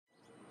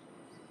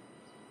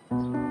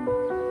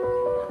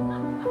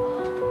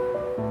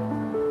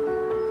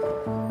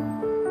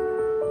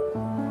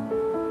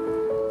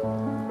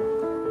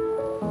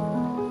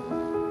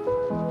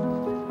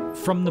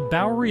From the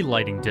Bowery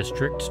Lighting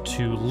District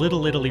to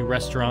Little Italy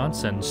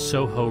restaurants and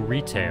Soho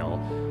retail,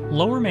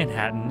 Lower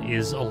Manhattan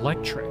is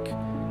electric,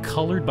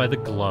 colored by the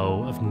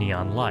glow of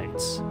neon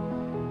lights.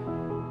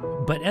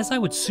 But as I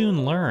would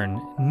soon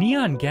learn,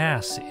 neon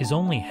gas is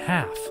only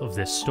half of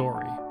this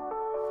story.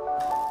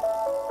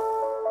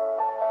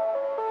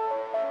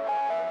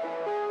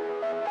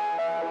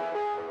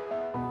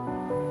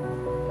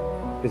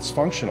 It's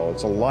functional,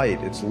 it's a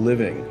light, it's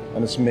living,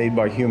 and it's made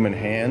by human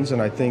hands, and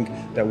I think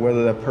that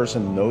whether that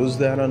person knows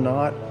that or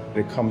not,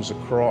 it comes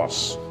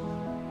across.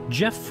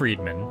 Jeff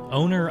Friedman,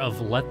 owner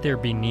of Let There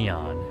Be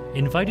Neon,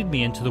 invited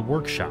me into the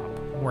workshop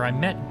where I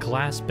met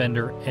glass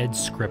bender Ed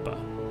Scrippa.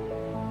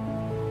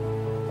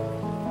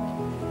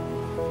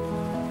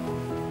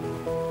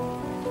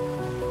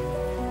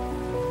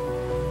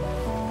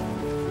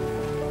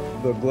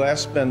 The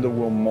glass bender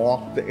will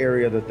mark the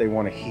area that they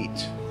want to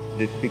heat.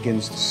 It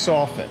begins to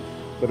soften.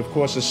 But of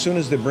course, as soon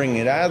as they're bringing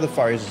it out of the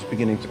fires, it's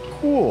beginning to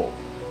cool,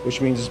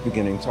 which means it's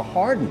beginning to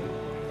harden.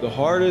 The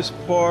hardest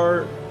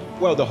part,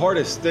 well, the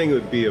hardest thing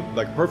would be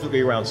like a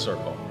perfectly round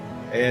circle.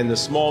 And the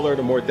smaller,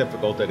 the more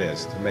difficult it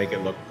is to make it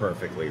look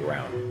perfectly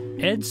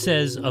round. Ed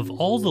says of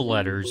all the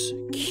letters,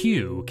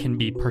 Q can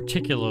be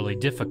particularly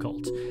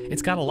difficult.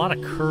 It's got a lot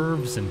of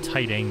curves and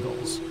tight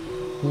angles.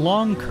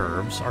 Long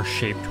curves are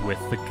shaped with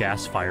the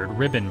gas-fired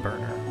ribbon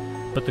burner,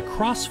 but the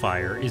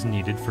crossfire is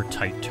needed for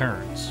tight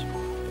turns.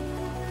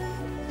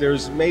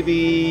 There's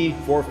maybe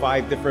 4 or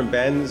 5 different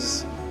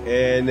bends,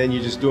 and then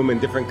you just do them in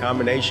different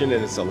combination,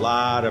 and it's a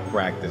lot of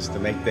practice to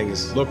make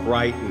things look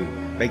right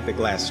and make the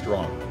glass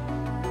strong.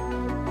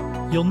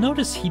 You'll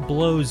notice he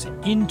blows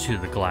into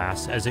the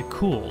glass as it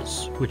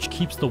cools, which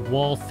keeps the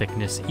wall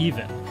thickness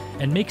even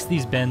and makes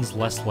these bends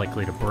less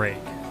likely to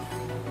break.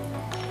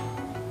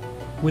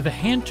 With a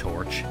hand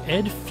torch,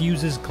 Ed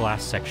fuses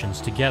glass sections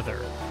together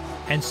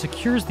and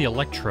secures the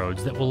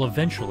electrodes that will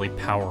eventually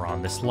power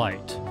on this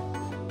light.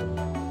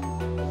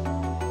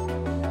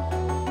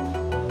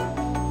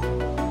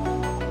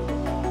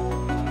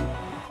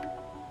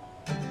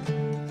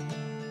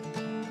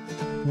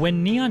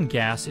 When neon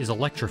gas is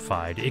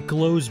electrified, it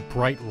glows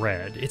bright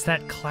red. It's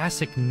that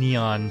classic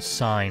neon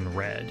sign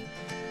red.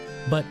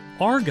 But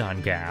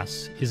argon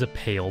gas is a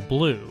pale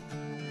blue.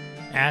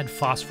 Add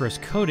phosphorus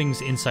coatings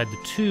inside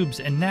the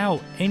tubes, and now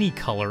any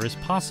color is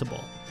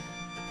possible.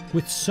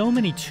 With so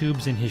many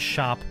tubes in his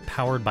shop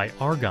powered by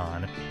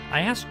argon, I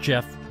asked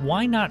Jeff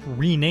why not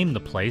rename the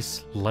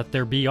place Let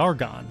There Be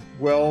Argon.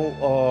 Well,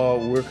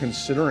 we're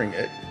considering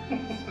it,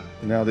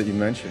 now that you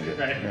mentioned it.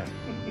 Right. Yeah.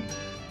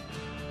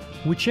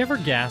 Whichever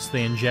gas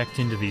they inject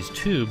into these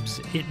tubes,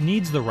 it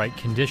needs the right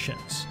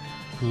conditions.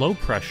 Low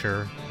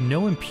pressure,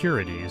 no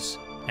impurities,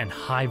 and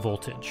high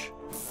voltage.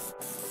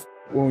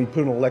 When we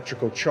put an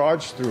electrical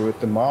charge through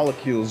it, the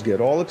molecules get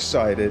all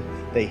excited,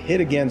 they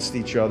hit against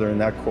each other, and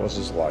that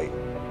causes light.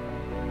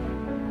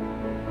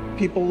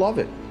 People love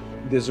it.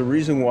 There's a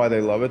reason why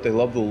they love it. They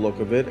love the look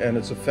of it, and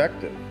it's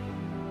effective.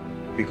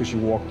 Because you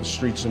walk the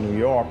streets of New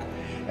York,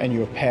 and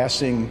you're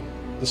passing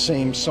the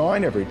same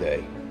sign every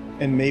day.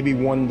 And maybe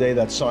one day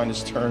that sign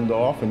is turned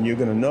off and you're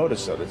going to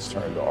notice that it's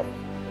turned off.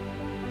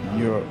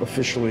 You're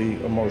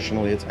officially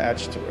emotionally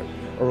attached to it.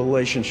 A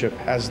relationship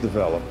has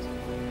developed.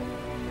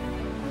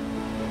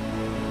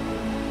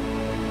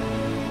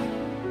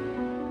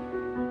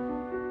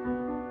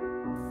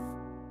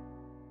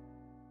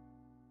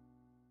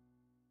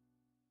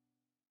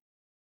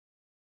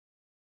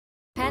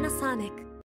 Panasonic